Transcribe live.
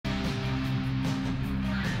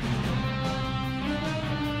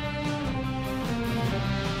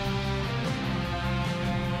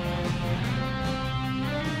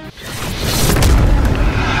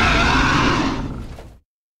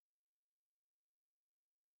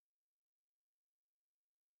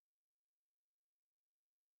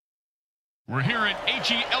We're here at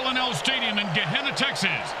HELNL Stadium in Gehenna,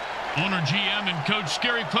 Texas. Owner, GM, and coach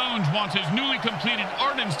Scary Clones wants his newly completed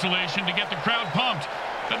art installation to get the crowd pumped.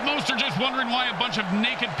 But most are just wondering why a bunch of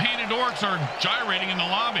naked painted orcs are gyrating in the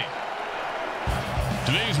lobby.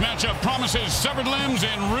 Today's matchup promises severed limbs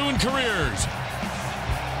and ruined careers.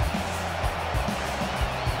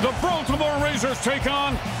 The Brawltimore Razors take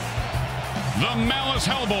on the Malice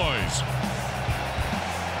Hellboys.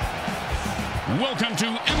 Welcome to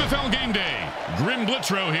MFL Game Day. Grim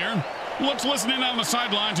Blitzrow here. Let's listen in on the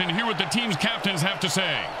sidelines and hear what the team's captains have to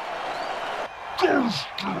say.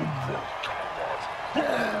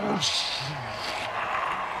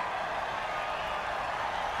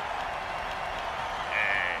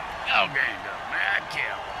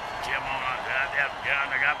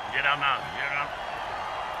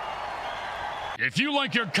 If you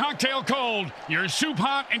like your cocktail cold, your soup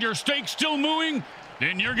hot, and your steak still mooing,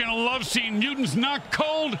 then you're going to love seeing mutants knocked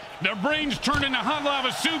cold, their brains turned into hot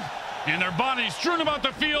lava soup, and their bodies strewn about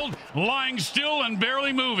the field, lying still and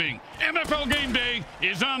barely moving. MFL Game Day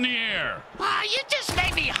is on the air. You just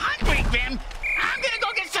made me hungry, Grim. I'm going to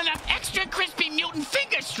go get some extra crispy mutant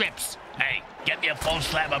finger strips. Hey, get me a full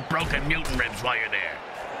slab of broken mutant ribs while you're there.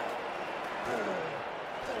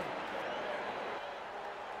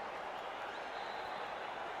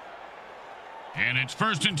 And it's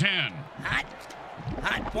 1st and 10.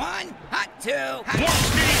 Hot one, hot two, hot... Warp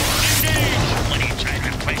speed, engage! What are you trying to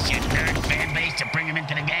impress your nerd fan base to bring them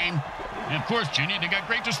into the game? And of course, Junior, they got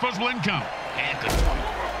great disposable income. Yeah, good point.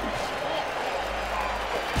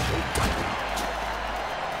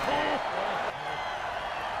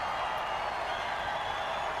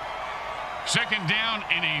 Second down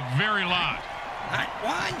and a very lot. Hot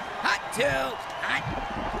one, hot two, hot.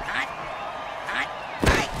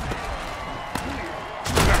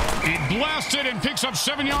 He blasted and picks up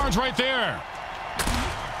 7 yards right there.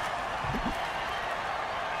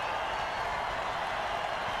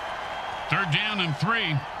 Third down and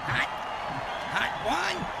 3. Hot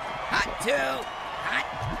one, hot two, hot.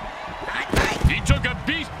 He took a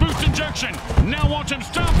beast boost injection. Now watch him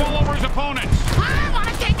stomp all over his opponents. I want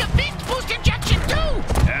to take a beast boost injection too.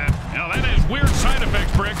 Now that has weird side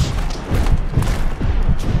effects, Bricks.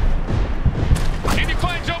 And he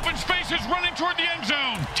finds open spaces running toward the end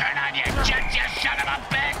zone. Turn on your jets, you son of a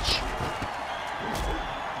bitch!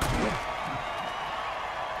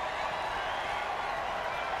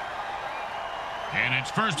 And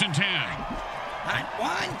it's 1st and 10. Hot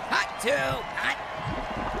one, hot two, hot.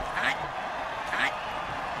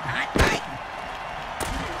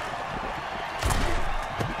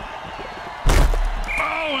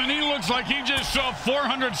 Oh, and he looks like he just saw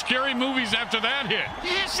 400 scary movies after that hit.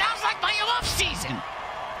 Yeah, sounds like my off season.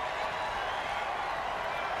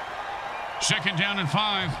 2nd down and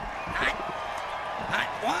 5. Hot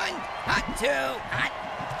one, hot two, hot.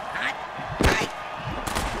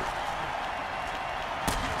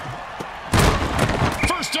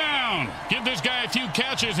 First down. Give this guy a few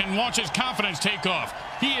catches and watch his confidence take off.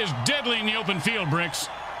 He is deadly in the open field, Bricks.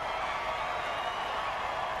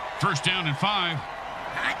 1st down and 5.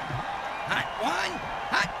 Hot one,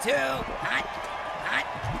 hot two, hot.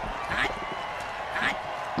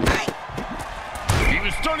 He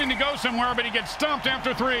was starting to go somewhere, but he gets stomped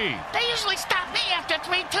after 3. They usually stop me after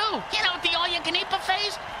 3, too. You know, the all-you-can-eat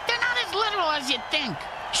buffets, they're not as literal as you'd think.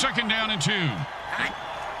 2nd down and 2. Hot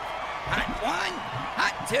one,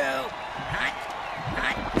 hot two, hot.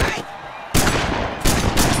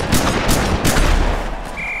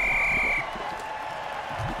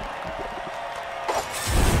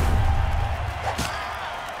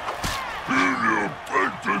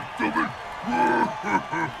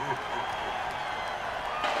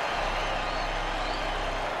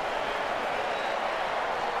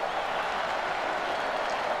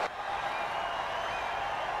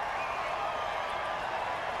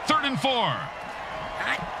 Third and 4.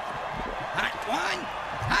 Hot one,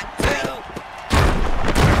 hot two.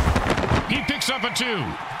 He picks up a 2.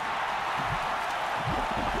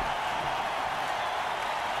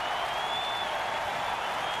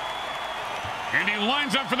 And he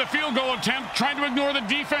lines up for the field goal attempt, trying to ignore the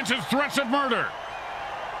defense's threats of murder.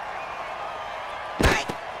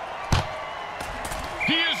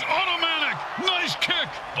 He is automatic. Nice kick.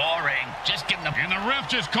 Boring. Just give him the... And the ref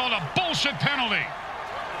just called a bullshit penalty.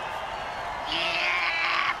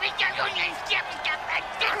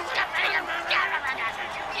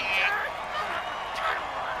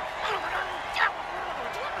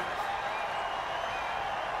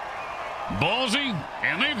 Ballsy,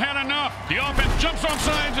 and they've had enough. The offense jumps on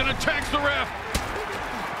sides and attacks the ref.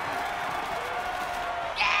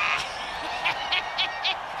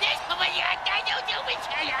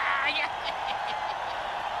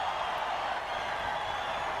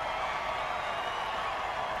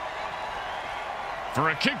 For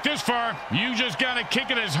a kick this far, you just got to kick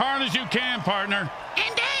it as hard as you can, partner.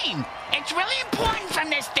 And aim. It's really important from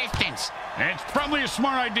this distance. It's probably a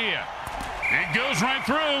smart idea. It goes right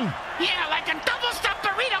through. Yeah, like a double-stuffed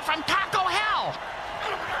burrito from Taco Hell.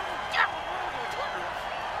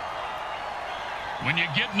 When you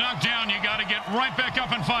get knocked down, you got to get right back up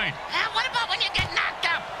and fight. What about when you get knocked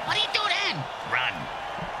up? What do you do then? Run.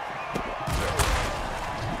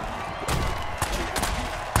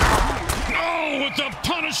 Oh, it's a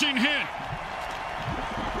punishing hit.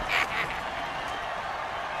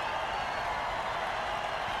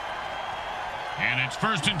 And it's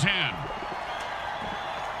 1st and 10.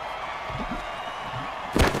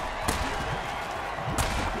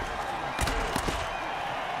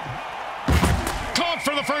 Caught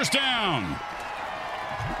for the 1st down.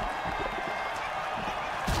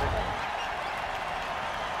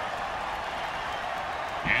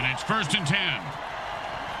 And it's 1st and 10.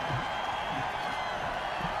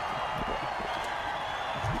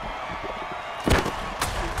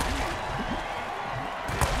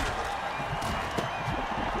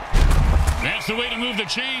 That's the way to move the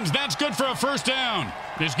chains. That's good for a 1st down.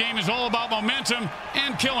 This game is all about momentum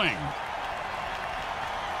and killing.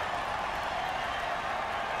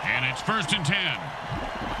 And it's 1st and 10.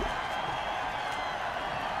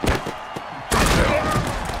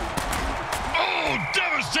 Oh,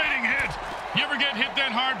 devastating hit. You ever get hit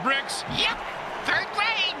that hard, Bricks? Yep. 3rd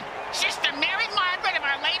grade. Sister Mary Margaret of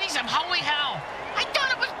Our Ladies of Holy Hell. I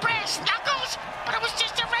thought it was brass knuckles, but it was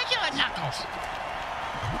just a regular knuckles.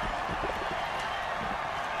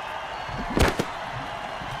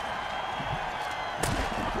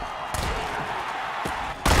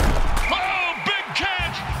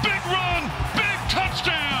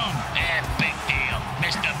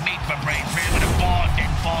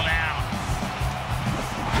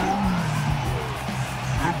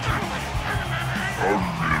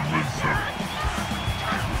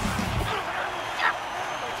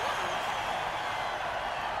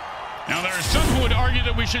 Now, there are some who would argue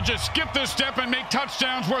that we should just skip this step and make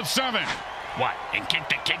touchdowns worth 7. What, and kick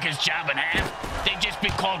the kicker's job in half? They'd just be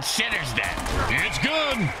called sitters then. It's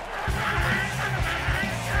good.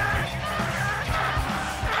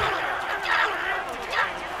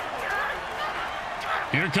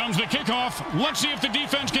 Here comes the kickoff. Let's see if the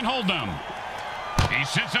defense can hold them. He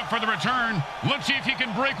sets up for the return. Let's see if he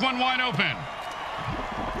can break one wide open.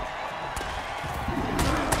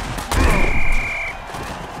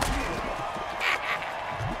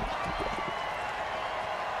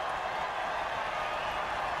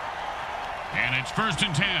 And it's 1st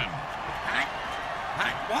and 10.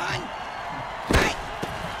 Hot one.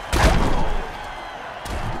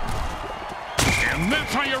 And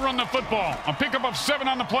that's how you run the football. A pickup of 7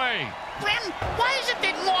 on the play. Grim, why is it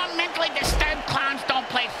that more mentally disturbed clowns don't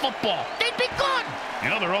play football? They'd be good. You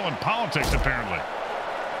know, they're all in politics, apparently.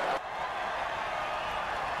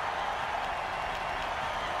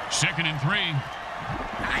 Second and 3.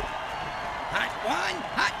 Hot one,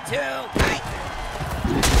 hot 2,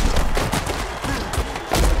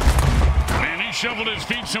 Man, he shoveled his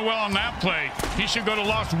feet so well on that play. He should go to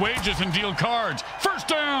lost wages and deal cards. 1st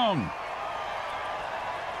down.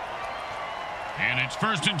 And it's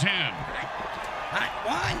 1st and 10. Hot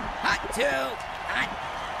one, hot 2, hot.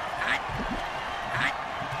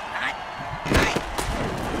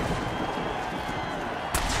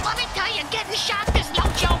 Let me tell you, getting shocked is no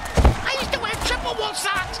joke. I used to wear triple wool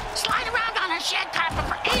socks, slide around on a shed carpet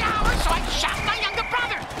for 8 hours so I could shock my younger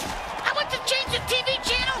brother. I went to change the TV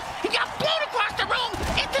channel and got blown across the room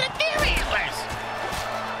into the deer antlers.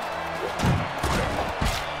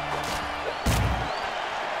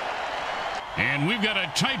 And we've got a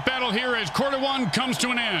tight battle here as quarter 1 comes to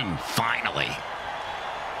an end. Finally.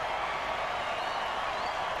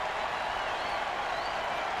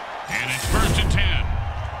 And it's 1st and 10.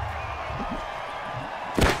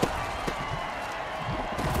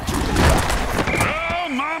 Oh,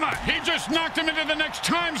 mama! He just knocked him into the next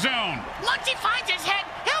time zone. Once he finds his head,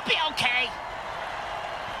 he'll be okay.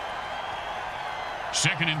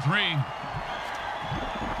 2nd and 3.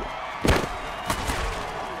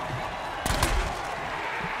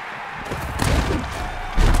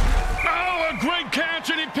 Oh, a great catch,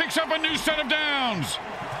 and he picks up a new set of downs.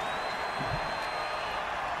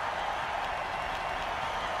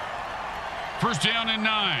 First down and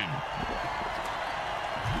 9.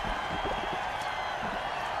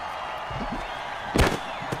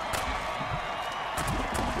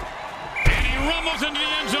 And he rumbles into the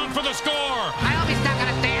end zone for the score. I hope he's not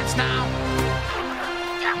going to dance now.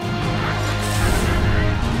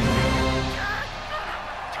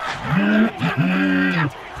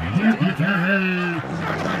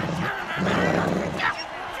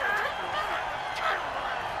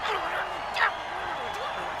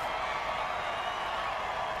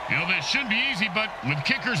 You know, this should be easy, but with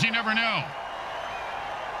kickers, you never know.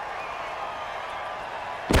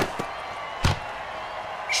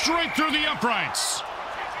 Straight through the uprights.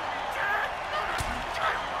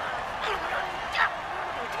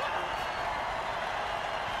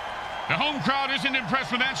 The home crowd isn't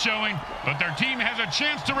impressed with that showing, but their team has a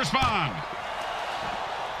chance to respond.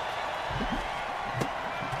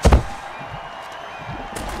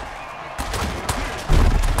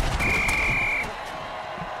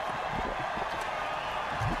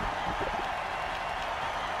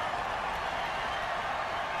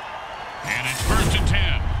 And it's 1st and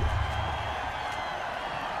 10.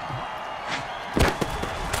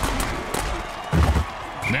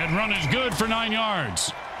 That run is good for 9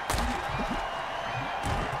 yards.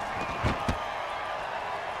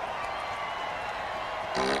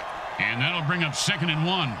 And that'll bring up 2nd and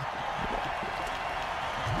 1.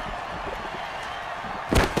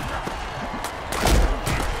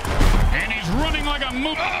 And he's running like a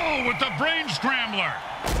moose. Oh, with the brain scrambler.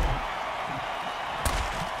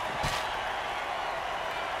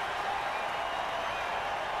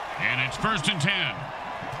 And it's 1st and 10.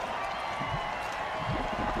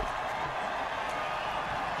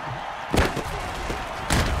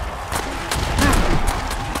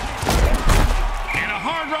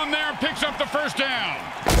 Run there, picks up the 1st down.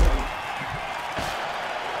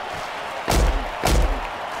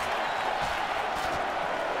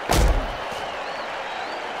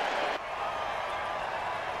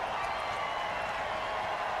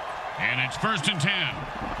 And it's 1st and 10.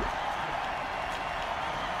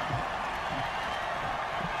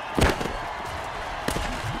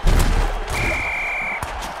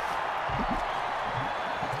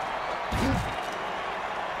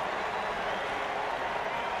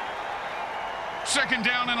 Second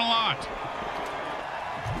down and a lot.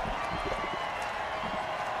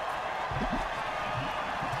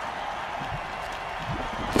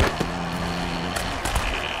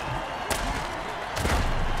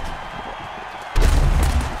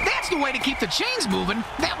 That's the way to keep the chains moving.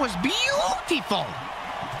 That was beautiful.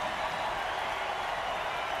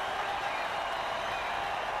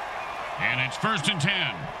 And it's 1st and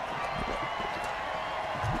 10.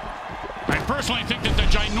 I personally think that the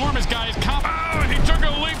ginormous guy is he took a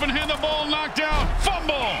leap and had the ball knocked out.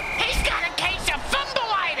 Fumble! He's got a case of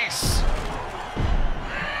fumbleitis.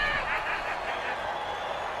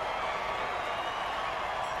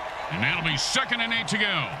 And that'll be 2nd and 8 to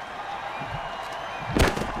go.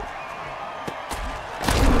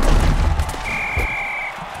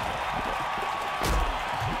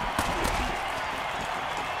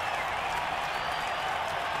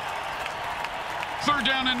 Third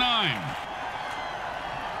down and 9.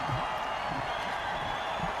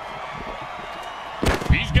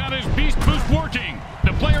 He's got his beast boost working.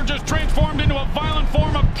 The player just transformed into a violent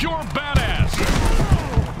form of pure badass.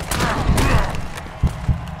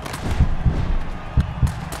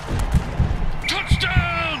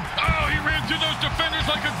 Touchdown! Oh, he ran through those defenders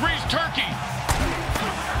like a greased turkey.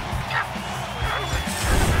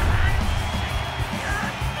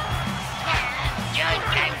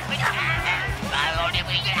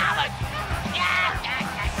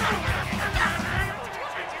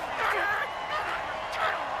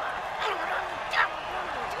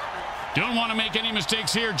 Don't want to make any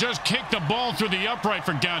mistakes here. Just kick the ball through the upright,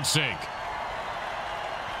 for God's sake.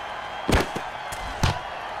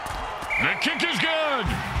 The kick is good.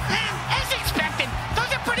 As expected,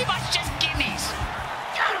 those are pretty much just gimmies.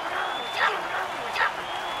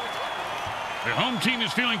 The home team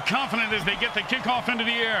is feeling confident as they get the kickoff into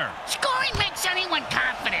the air. Scoring makes anyone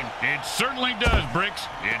confident. It certainly does, Bricks.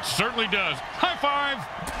 It certainly does. High five.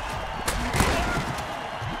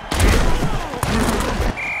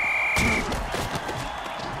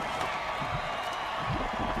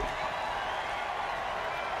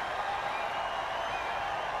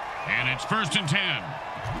 And it's 1st and 10.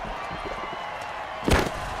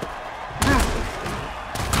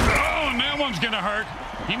 Oh, and that one's going to hurt.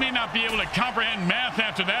 He may not be able to comprehend math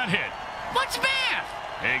after that hit. What's math?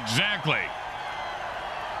 Exactly.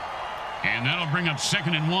 And that'll bring up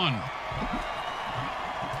 2nd and 1.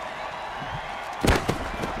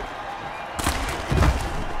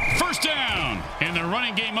 First down. And the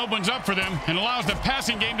running game opens up for them and allows the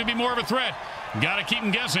passing game to be more of a threat. Got to keep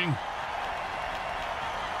them guessing.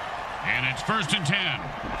 And it's 1st and 10.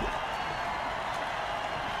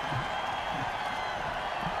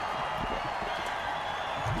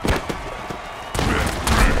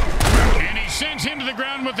 And he sends him to the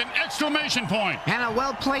ground with an exclamation point. And a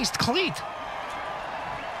well-placed cleat.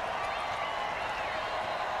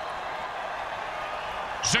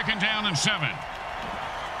 Second down and 7.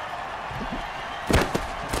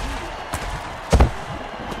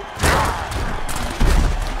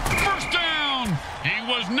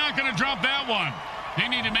 was not going to drop that one. They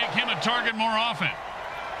need to make him a target more often.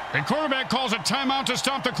 The quarterback calls a timeout to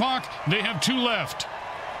stop the clock. They have 2 left.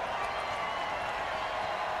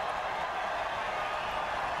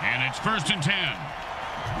 And it's 1st and 10.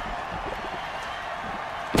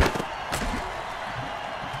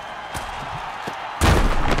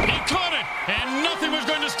 He caught it, and nothing was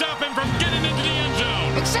going to stop him from getting into the end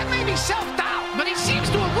zone. Except maybe self-doubt, but he seems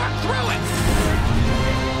to have worked through it.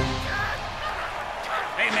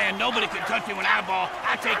 Hey, man, nobody can touch me when I ball.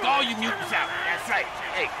 I take all you mutants out. That's right.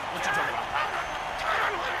 Hey, what you talking about?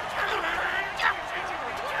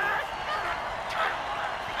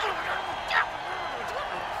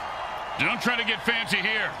 Don't try to get fancy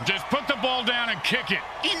here. Just put the ball down and kick it.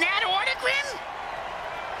 In that order, Grim?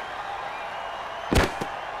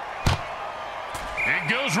 It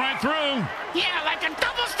goes right through. Yeah, like a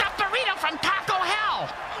double-stuffed burrito from Taco Hell.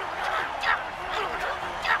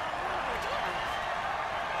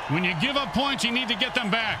 When you give up points, you need to get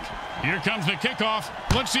them back. Here comes the kickoff.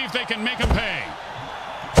 Let's see if they can make them pay.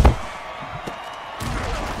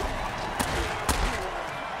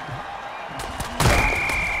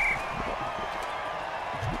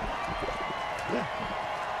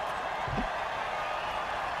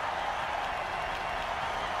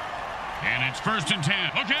 And it's 1st and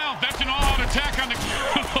 10. Look out, that's an all-out attack on the...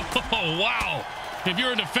 Oh, wow. If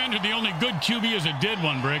you're a defender, the only good QB is a dead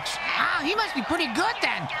one, Bricks. Ah, he must be pretty good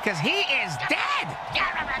then, because he is dead.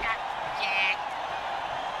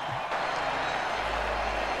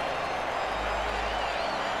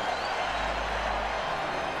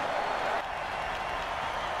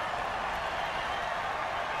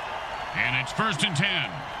 And it's 1st and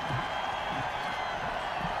 10.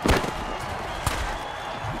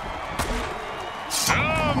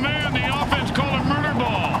 Oh, man, the offense called a murder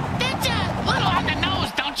ball. That's a little on the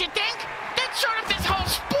nose, don't you think? That's sort of this whole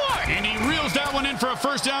sport. And he reels that one in for a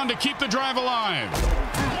 1st down to keep the drive alive.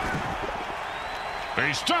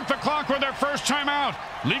 They stop the clock with their 1st timeout,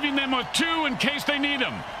 leaving them with 2 in case they need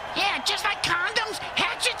them. Yeah, just like condoms,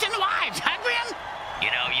 hatchets, and wives, huh, Grim?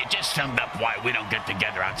 You know, you just summed up why we don't get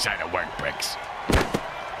together outside of work, Bricks.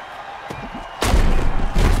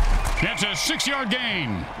 That's a 6-yard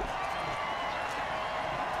gain.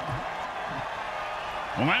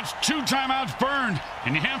 Well, that's 2 timeouts burned,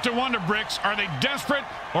 and you have to wonder, Bricks, are they desperate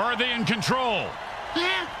or are they in control?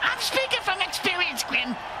 Yeah, I'm speaking from experience,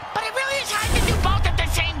 Grim, but it really is hard to do both at the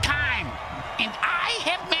same time. And I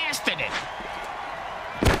have mastered it.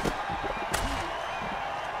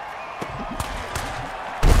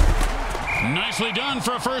 Nicely done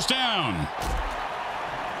for a 1st down.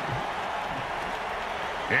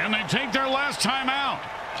 And they take their last timeout.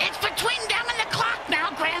 It's between them and the clock now,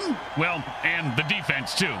 Grim. Well, and the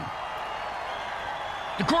defense, too.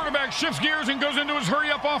 The quarterback shifts gears and goes into his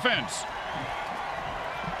hurry-up offense.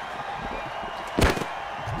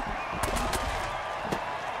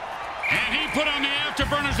 And he put on the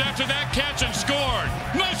afterburners after that catch and scored.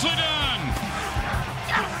 Nicely done.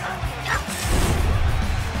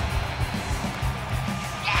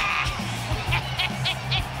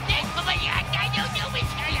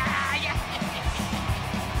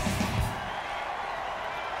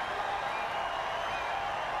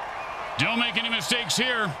 Don't make any mistakes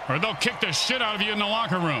here, or they'll kick the shit out of you in the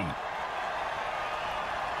locker room.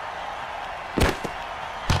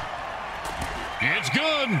 It's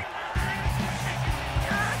good.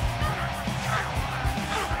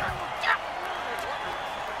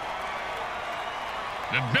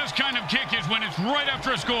 The best kind of kick is when it's right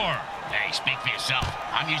after a score. Hey, speak for yourself.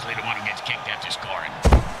 I'm usually the one who gets kicked after scoring.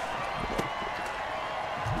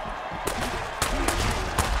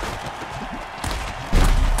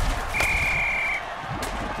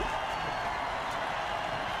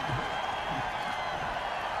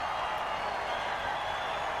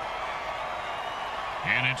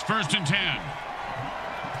 And it's 1st and 10.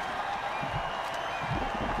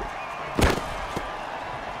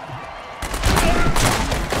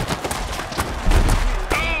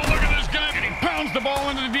 Oh, look at this guy. And he pounds the ball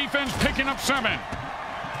into the defense, picking up 7.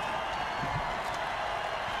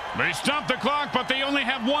 They stop the clock, but they only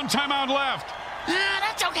have 1 timeout left.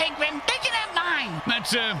 That's okay, Grim. They can have 9.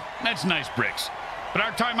 That's nice, Bricks. But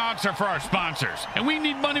our timeouts are for our sponsors, and we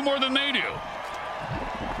need money more than they do.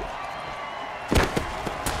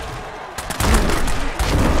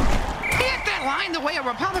 Line the way a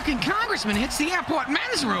Republican congressman hits the airport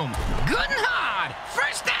men's room. Good and hard.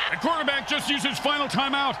 1st down. The quarterback just used his final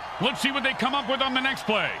timeout. Let's see what they come up with on the next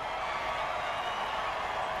play.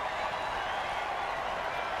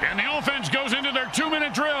 And the offense goes into their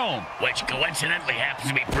 2-minute drill. Which coincidentally happens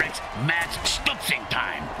to be Brick's match stoopsing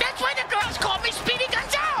time. That's why the girls call me Speedy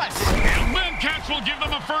Gonzalez. And then Cats will give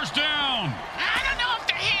them a first down. I don't know if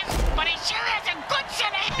they're him, but he sure has a good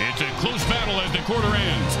set of hands. It's a close battle as the quarter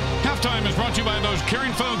ends. Halftime is brought to you by those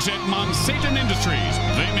caring folks at Monsatan Industries.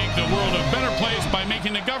 They make the world a better place by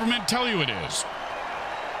making the government tell you it is.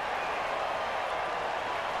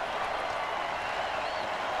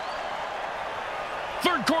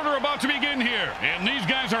 Third quarter about to begin here, and these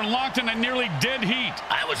guys are locked in a nearly dead heat.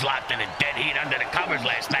 I was locked in a dead heat under the covers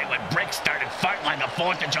last night when Brick started farting like a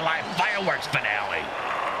 4th of July fireworks finale.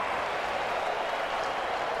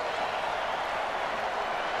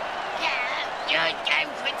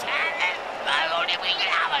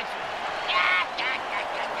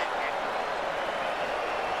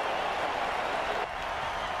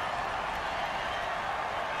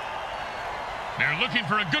 They're looking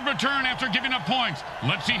for a good return after giving up points.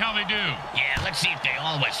 Let's see how they do. Yeah, let's see if they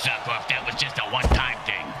always suck or if that was just a one-time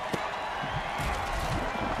thing.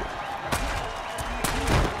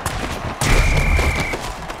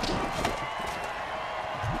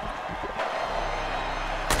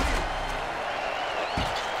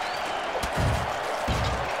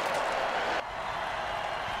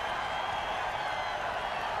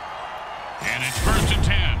 And it's 1st and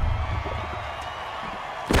 10.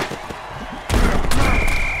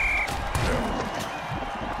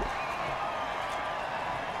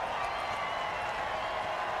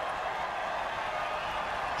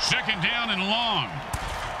 Second down and long.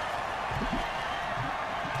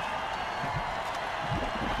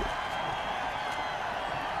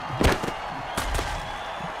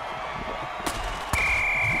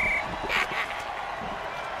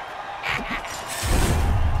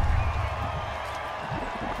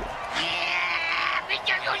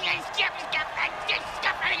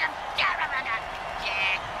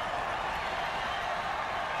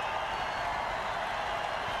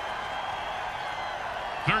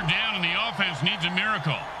 Third down, and the offense needs a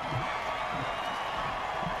miracle.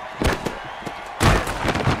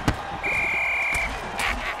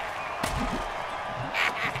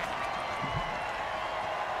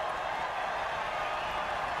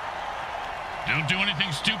 Don't do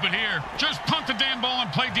anything stupid here. Just punt the damn ball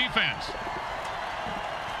and play defense.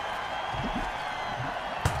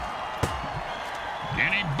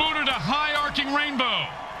 And he booted a high arcing rainbow.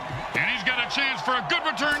 And he's got a chance for a good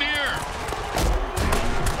return here.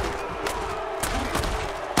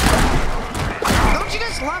 Don't you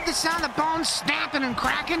just love the sound of bones snapping and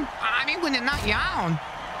cracking? I mean, when they're not your own.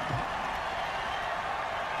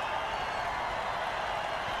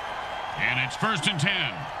 And it's 1st and 10.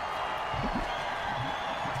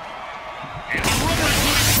 And the runner is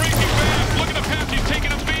moving crazy fast. Look at the path he's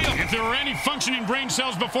taking upfield. If there were any functioning brain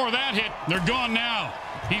cells before that hit, they're gone now.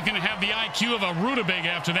 He's going to have the IQ of a rutabaga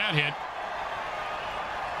after that hit.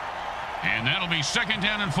 And that'll be 2nd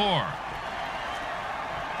down and 4.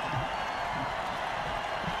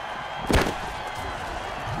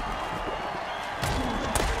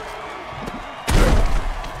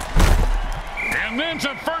 And then it's a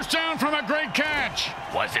 1st down from a great catch.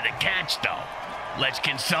 Was it a catch, though? Let's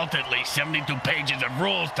consult at least 72 pages of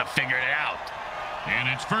rules to figure it out. And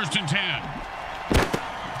it's 1st and 10.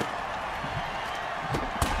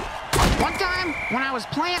 One time, when I was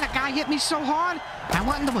playing, a guy hit me so hard, I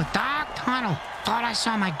went into a dark tunnel. Thought I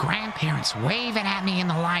saw my grandparents waving at me in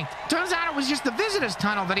the light. Turns out it was just the visitor's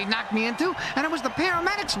tunnel that he knocked me into, and it was the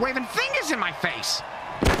paramedics waving fingers in my face.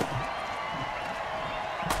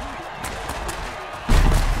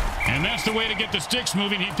 And that's the way to get the sticks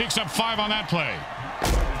moving. He picks up 5 on that play.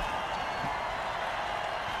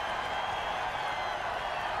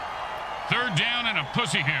 Third down and a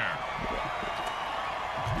pussy hair.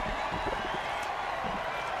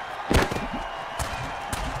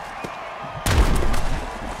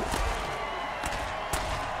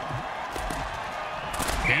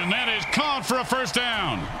 And that is caught for a 1st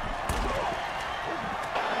down.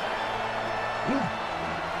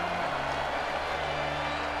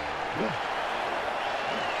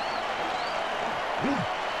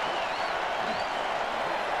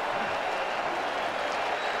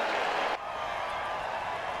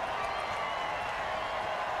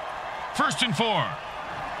 First and 4.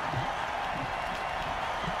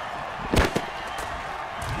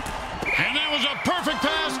 And that was a perfect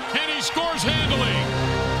pass, and he scores handily.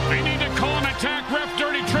 They need to call an attack ref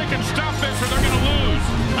dirty trick and stop this or they're going to lose.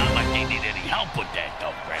 Not like they need any help with that,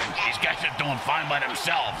 though, Greg. These guys are doing fine by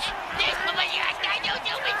themselves.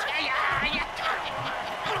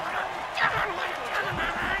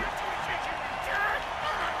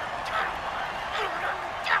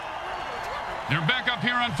 They're back up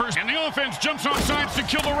here on first, and the offense jumps on sides to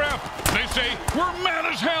kill the ref. They say, we're mad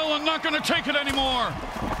as hell and not going to take it anymore.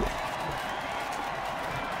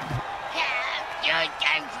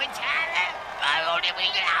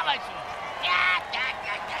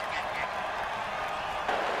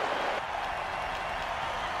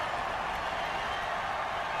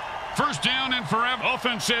 First down and forever.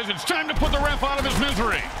 Offense says it's time to put the ref out of his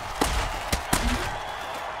misery.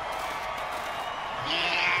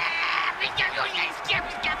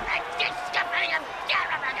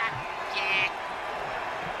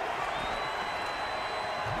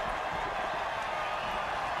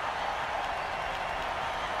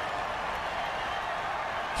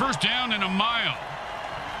 First down and a mile.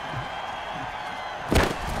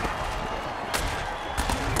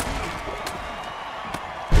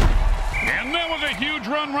 And that was a huge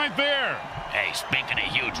run right there. Hey, speaking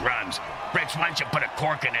of huge runs, Bricks, why don't you put a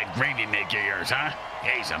cork in that gravy maker of yours, huh?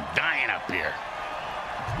 Jeez, I'm dying up here.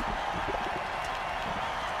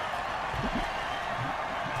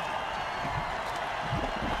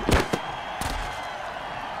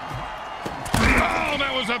 Oh,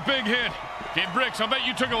 that was a big hit. Hey, Bricks, I bet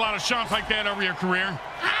you took a lot of shots like that over your career.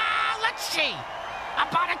 Let's see.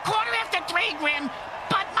 About a quarter after 3, Grim,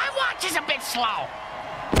 but my watch is a bit slow.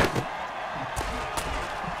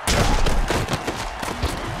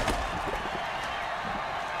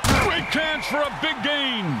 Great catch for a big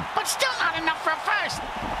gain. But still not enough for a first.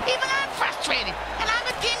 Even I'm frustrated, and I'm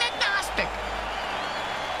a team agnostic.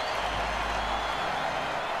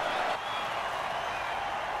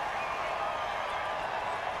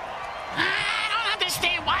 I don't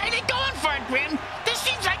understand. Why are they going for it, Grim? This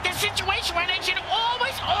seems like the situation where they should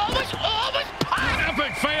always punt. An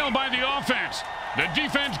epic fail by the offense. The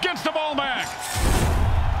defense gets the ball back.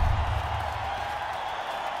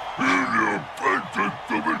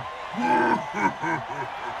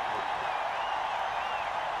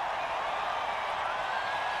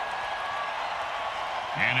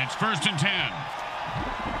 And it's 1st and 10.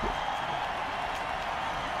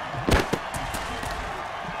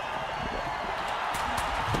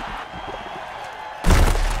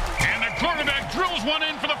 And the quarterback drills one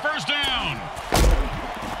in for the first down.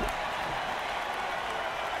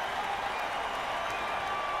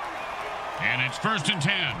 And it's 1st and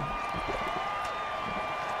 10.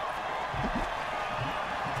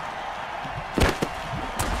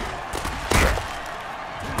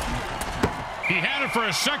 He had it for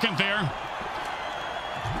a second there.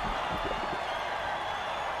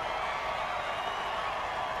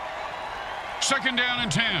 Second down and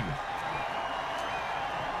 10.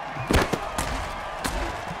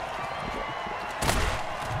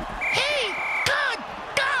 He could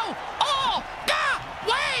go all the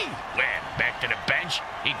way. Where? Back to the bench?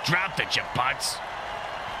 He dropped it, you putz.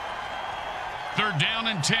 3rd down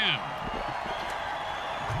and 10.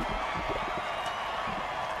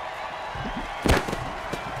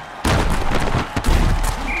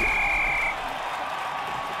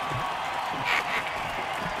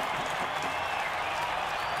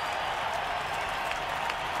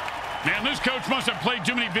 Man, this coach must have played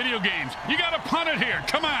too many video games. You got to punt it here.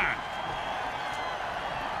 Come on.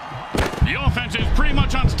 The offense is pretty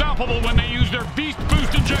much unstoppable when they use their Beast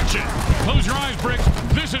Boost injection. Close your eyes, Bricks.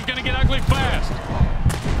 This is going to get ugly fast.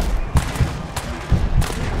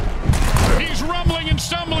 He's rumbling and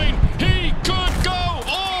stumbling. He could go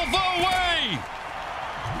all the way.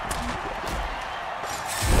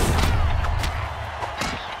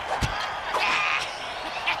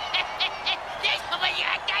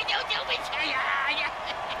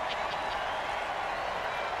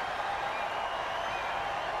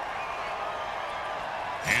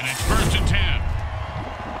 And it's 1st and 10.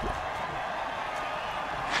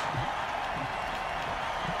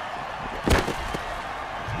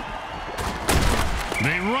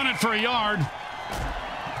 They run it for a yard.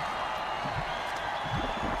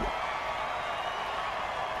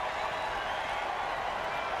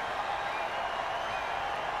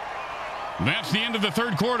 That's the end of the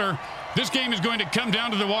 3rd quarter. This game is going to come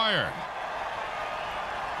down to the wire.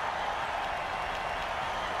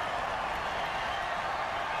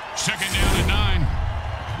 Second down and 9.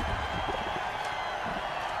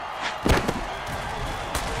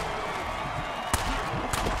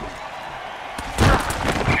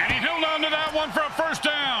 And he held on to that one for a first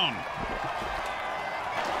down.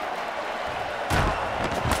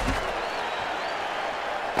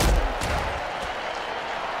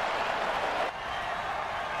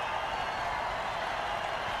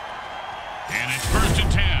 And it's 1st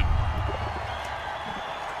and 10.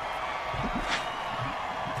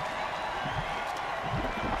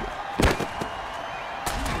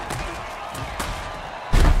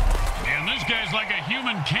 Guy's like a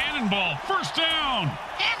human cannonball. First down.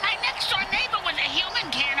 And my next-door neighbor was a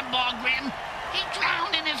human cannonball, Grim. He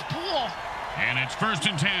drowned in his pool. And it's 1st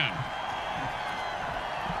and 10.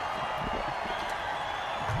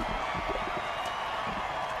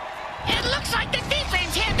 It looks like the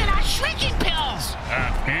defense handed out shrinking pills.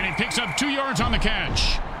 And he picks up 2 yards on the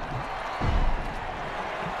catch.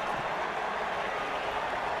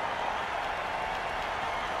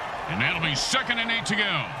 And that'll be 2nd and 8 to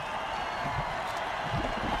go.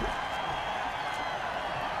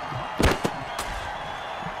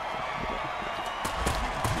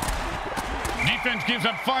 Defense gives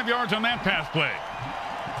up 5 yards on that pass play.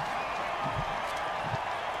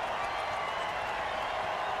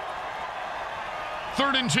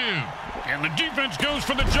 Third and 2. And the defense goes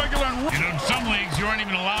for the jugular. You know, in some leagues, you aren't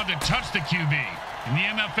even allowed to touch the QB. In the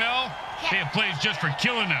MFL, they have plays just for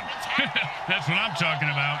killing them. That's what I'm talking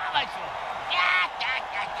about.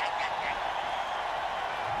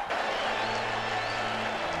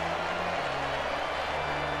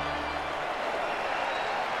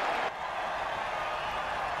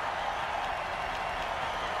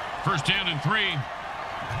 First down and 3.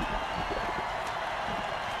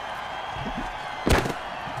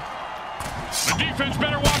 The defense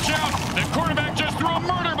better watch out. The quarterback just threw a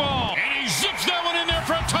murder ball. And he zips that one in there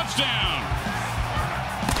for a touchdown.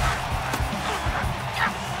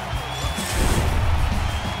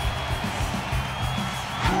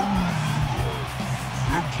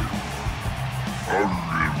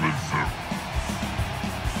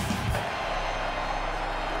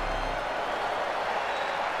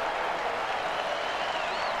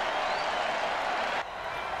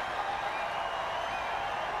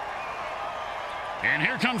 And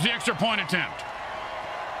here comes the extra point attempt.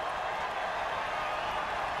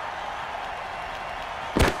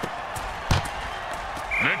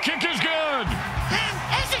 The kick is good.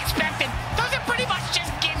 As expected, those are pretty much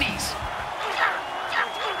just gimmies.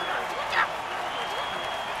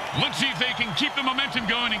 Let's see if they can keep the momentum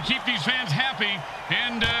going and keep these fans happy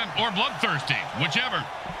and or bloodthirsty, whichever.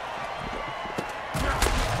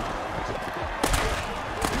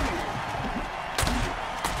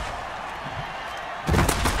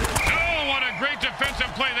 Great defensive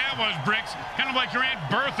play that was, Bricks. Kind of like your Aunt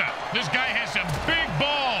Bertha. This guy has some big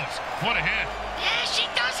balls. What a hit. Yeah, she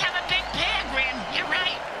does have a big pair, Grim. You're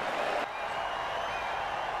right.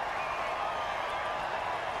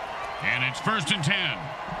 And it's 1st and 10.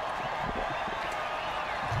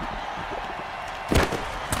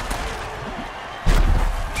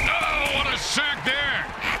 Oh, what a sack there.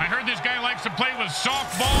 I heard this guy likes to play with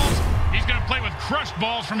soft balls. He's going to play with crushed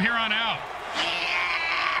balls from here on out.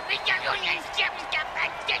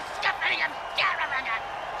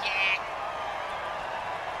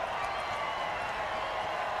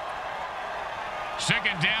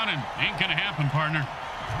 Second down and ain't gonna happen, partner.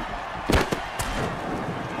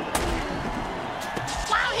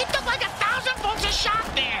 Wow, he took like 1,000 volts of shock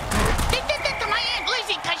there. They did that to my Aunt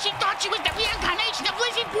Lizzie because she thought she was the reincarnation of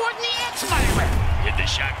Lizzie Borden the Ant Smuggler. Did the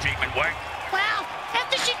shock treatment work? Well,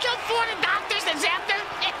 after she killed 4 of the doctors and zapped her,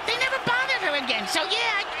 they never bothered her again. So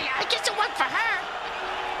yeah, I guess it worked for her.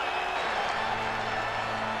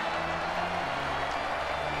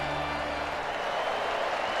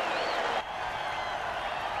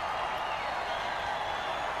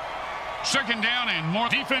 Second down and more.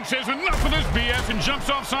 Defense says enough of this BS and jumps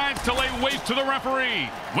off sides to lay waste to the referee.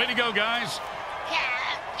 Way to go, guys.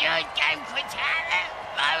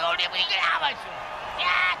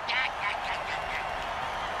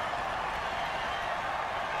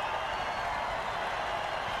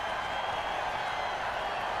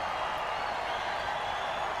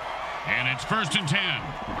 And it's 1st and 10.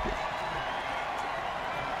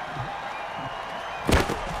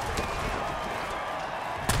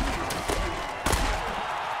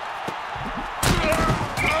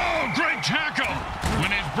 Tackle.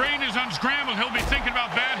 When his brain is unscrambled, he'll be thinking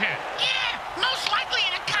about that hit. Yeah, most likely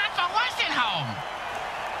in a convalescent home.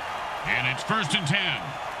 And it's 1st and 10.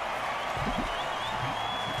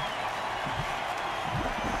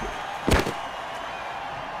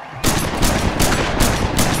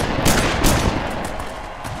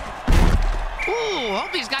 Ooh,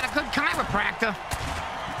 hope he's got a good chiropractor.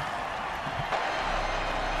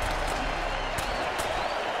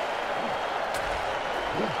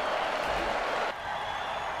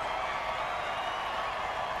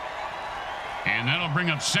 And that'll bring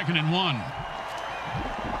up 2nd and 1.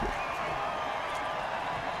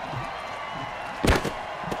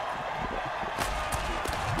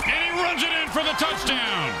 And he runs it in for the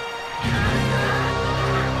touchdown.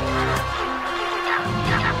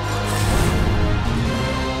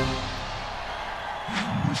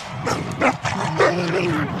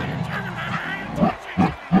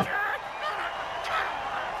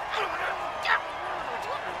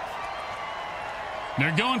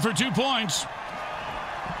 They're going for 2 points.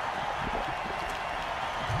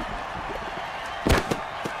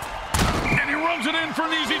 And he runs it in for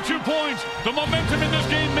an easy 2 points. The momentum in this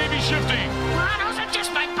game may be shifting. Those are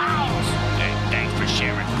just my balls. Hey, thanks for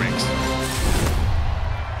sharing, Bricks.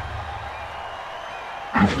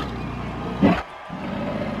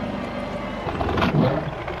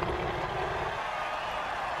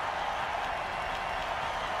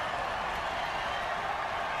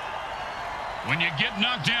 When you get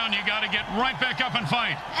knocked down, you got to get right back up and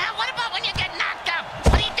fight. What about when you get knocked up?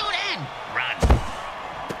 What do you do then? Run.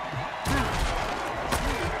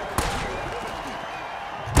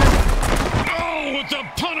 Oh, with the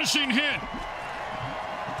punishing hit.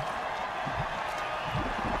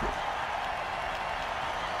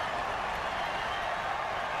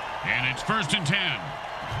 And it's 1st and 10.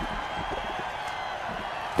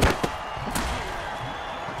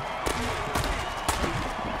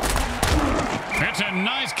 It's a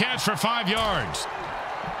nice catch for 5 yards.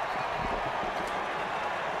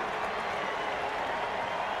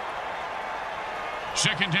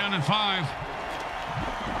 Second down and 5.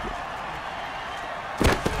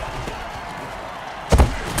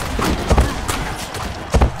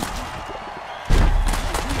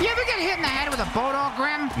 You ever get hit in the head with a boat-all,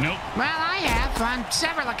 Grim? Nope. Well, I have on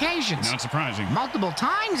several occasions. Not surprising. Multiple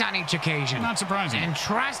times on each occasion. Not surprising. And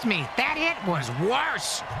trust me, that hit was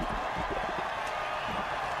worse.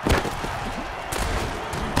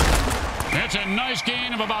 That's a nice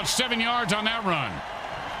gain of about 7 yards on that run.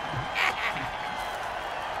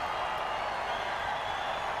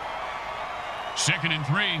 Second and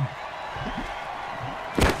 3.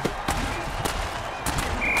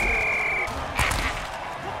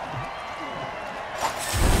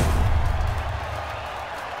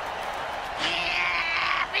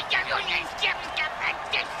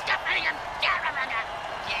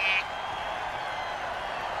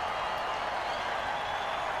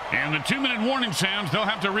 And the 2-minute warning sounds. They'll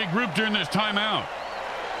have to regroup during this timeout.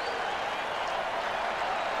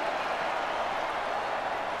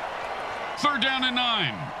 Third down and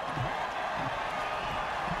 9.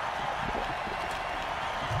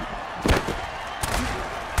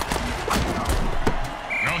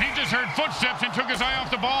 No, he just heard footsteps and took his eye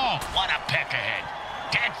off the ball. What a peck ahead.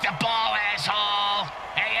 Get the ball, asshole.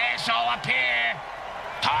 Hey, asshole, up here.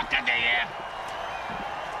 Talking to you.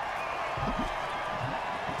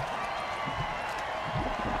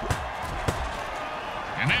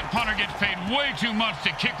 And that punter gets paid way too much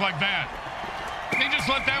to kick like that. They just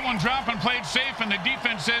let that one drop and played safe, and the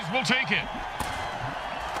defense says, we'll take it.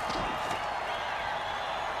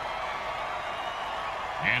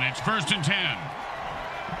 And it's 1st and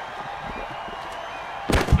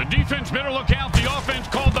 10. The defense better look out. The offense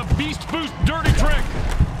called the Beast Boost dirty trick.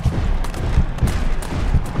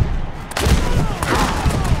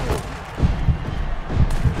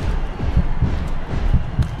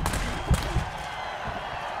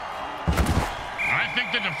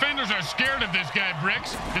 The defenders are scared of this guy,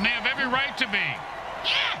 Bricks, and they have every right to be.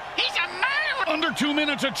 Yeah, he's a murderer. Under 2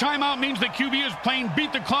 minutes, a timeout means the QB is playing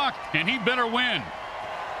beat the clock, and he better win.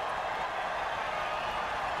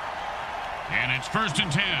 And it's 1st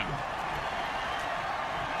and 10.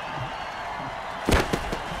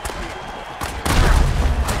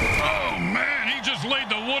 Oh, man, he just laid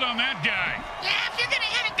the wood on that guy. Yeah, if you're going to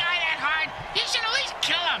hit a guy that hard, you should at least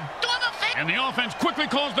kill him. Do him a favor. And the offense quickly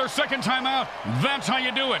calls their second timeout. That's how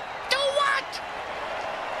you do it. Do what?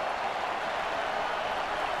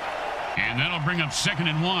 And that'll bring up 2nd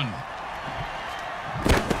and 1.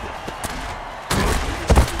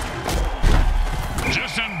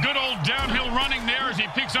 Just some good old downhill running there as he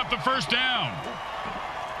picks up the first down.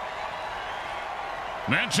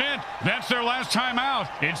 That's it. That's their last timeout.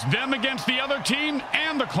 It's them against the other team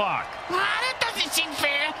and the clock. That doesn't seem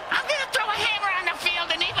fair. I'm going to throw a hammer on the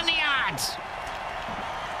field and even the odds.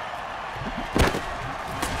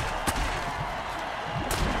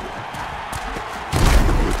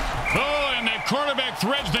 Oh, and the quarterback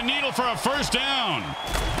threads the needle for a first down.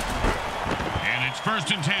 And it's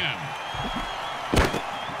 1st and 10.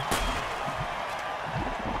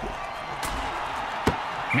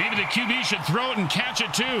 Maybe the QB should throw it and catch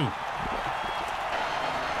it too.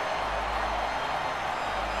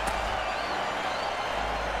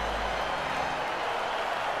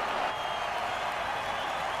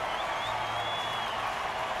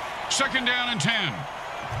 Second down and 10.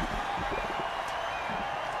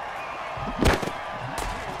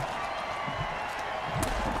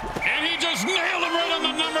 And he just nailed him right on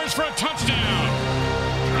the numbers for a touchdown.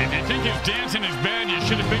 If They think his dancing is bad. You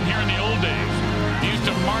should have been here in the old days. They used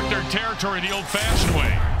to mark their territory the old-fashioned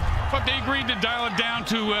way. But they agreed to dial it down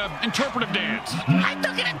to interpretive dance. I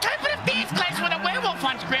took an interpretive dance class with a werewolf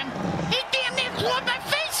once, Grim. He damn near clawed my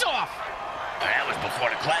face off. That was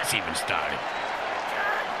before the class even started.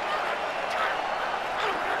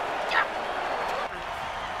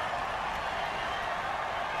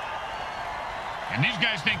 And these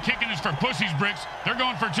guys think kicking is for pussies, Bricks. They're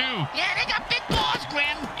going for two. Yeah, they got big balls,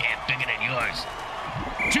 Grim. Yeah, bigger than yours.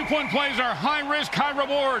 2-point plays are high risk, high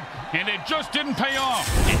reward, and it just didn't pay off.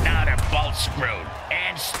 And now they're both screwed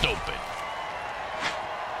and stupid.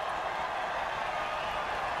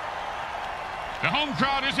 The home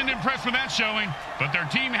crowd isn't impressed with that showing, but their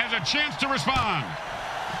team has a chance to respond.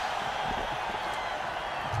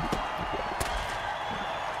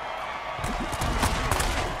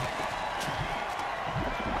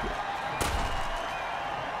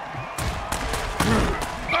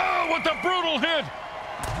 Oh, what a brutal hit!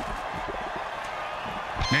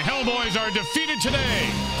 The Hellboys are defeated today.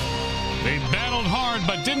 They battled hard,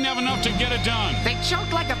 but didn't have enough to get it done. They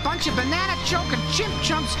choked like a bunch of banana-choking chimp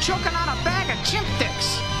chumps choking on a bag of chimp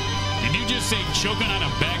dicks. Did you just say choking on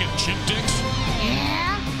a bag of chimp dicks?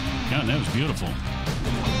 Yeah? God, that was beautiful.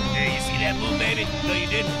 Hey, you see that move, baby? No, you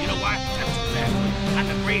didn't. You know why? That's too bad. I'm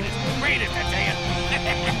the greatest, I tell you.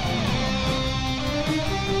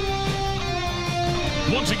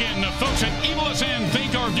 Once again, the folks at Evil SN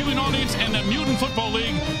thank our viewing audience and the Mutant Football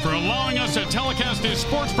League for allowing us to telecast this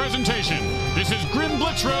sports presentation. This is Grim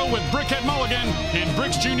Blitzrow with Brickhead Mulligan and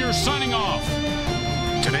Bricks Jr. signing off.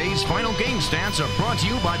 Today's final game stats are brought to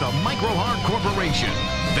you by the Micro Hard Corporation.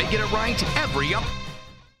 They get it right every up.